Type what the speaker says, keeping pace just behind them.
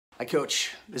Hi,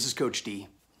 Coach. This is Coach D.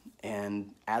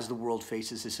 And as the world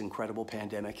faces this incredible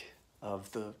pandemic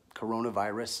of the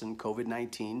coronavirus and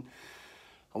COVID-19,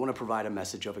 I want to provide a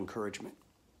message of encouragement.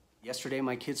 Yesterday,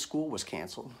 my kid's school was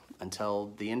canceled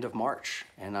until the end of March.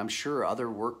 And I'm sure other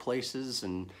workplaces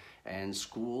and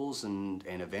schools and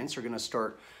events are going to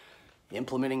start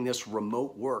implementing this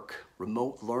remote work,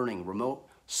 remote learning, remote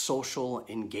social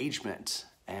engagement.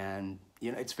 And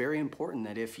it's very important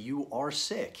that if you are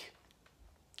sick,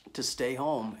 to stay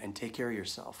home and take care of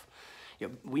yourself.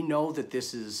 We know that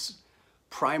this is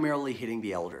primarily hitting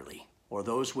the elderly or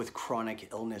those with chronic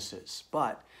illnesses,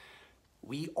 but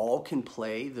we all can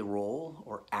play the role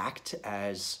or act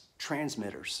as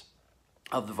transmitters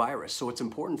of the virus. So it's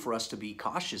important for us to be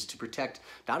cautious to protect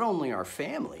not only our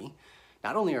family,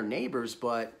 not only our neighbors,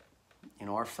 but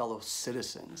our fellow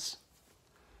citizens.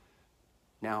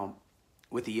 Now,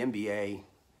 with the NBA,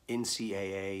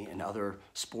 NCAA, and other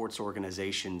sports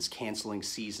organizations canceling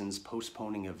seasons,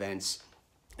 postponing events,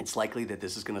 it's likely that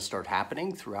this is going to start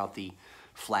happening throughout the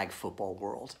flag football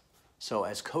world. So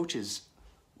as coaches,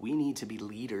 we need to be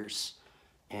leaders,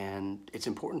 and it's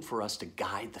important for us to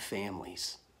guide the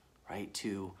families, right?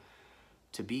 To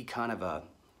be kind of a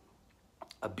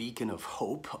beacon of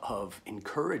hope, of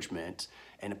encouragement,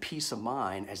 and a peace of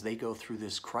mind as they go through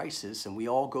this crisis, and we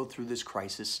all go through this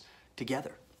crisis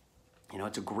together.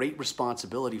 It's a great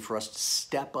responsibility for us to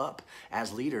step up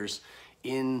as leaders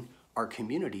in our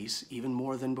communities even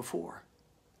more than before.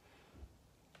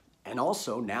 And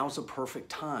also, now's a perfect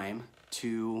time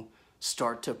to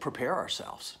start to prepare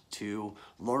ourselves, to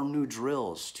learn new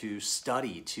drills, to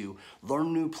study, to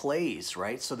learn new plays,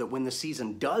 right? So that when the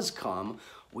season does come,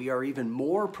 we are even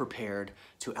more prepared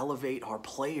to elevate our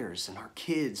players and our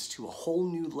kids to a whole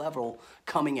new level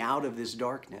coming out of this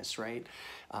darkness, right?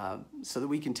 So that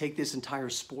we can take this entire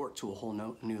sport to a whole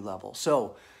new level.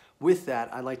 So with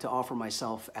that, I'd like to offer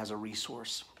myself as a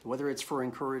resource, whether it's for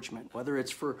encouragement, whether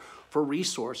it's for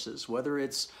resources, whether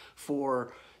it's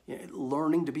for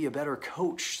learning to be a better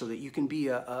coach so that you can be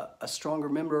a stronger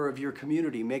member of your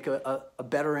community, make a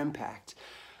better impact.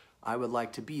 I would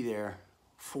like to be there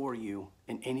for you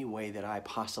in any way that I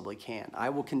possibly can. I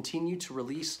will continue to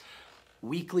release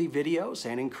weekly videos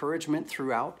and encouragement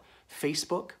throughout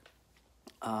Facebook.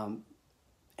 And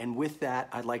with that,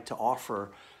 I'd like to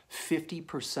offer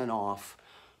 50% off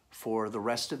for the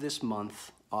rest of this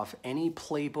month off any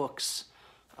playbooks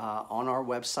on our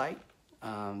website,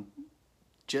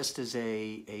 just as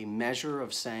a measure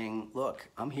of saying, look,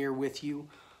 I'm here with you.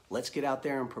 Let's get out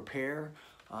there and prepare.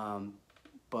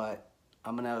 But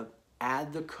I'm going to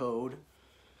add the code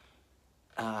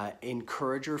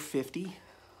Encourager50,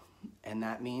 and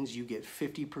that means you get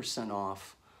 50%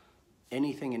 off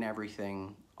anything and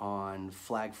everything on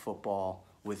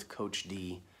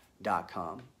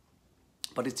flagfootballwithcoachd.com.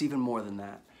 But it's even more than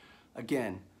that.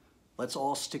 Again, let's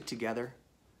all stick together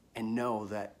and know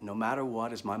that no matter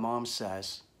what, as my mom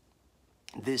says,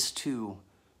 this too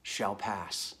shall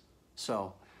pass.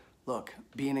 So, look,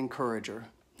 be an encourager,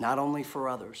 not only for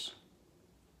others,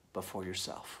 but for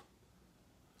yourself.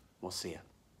 We'll see you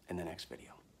in the next video.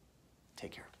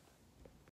 Take care.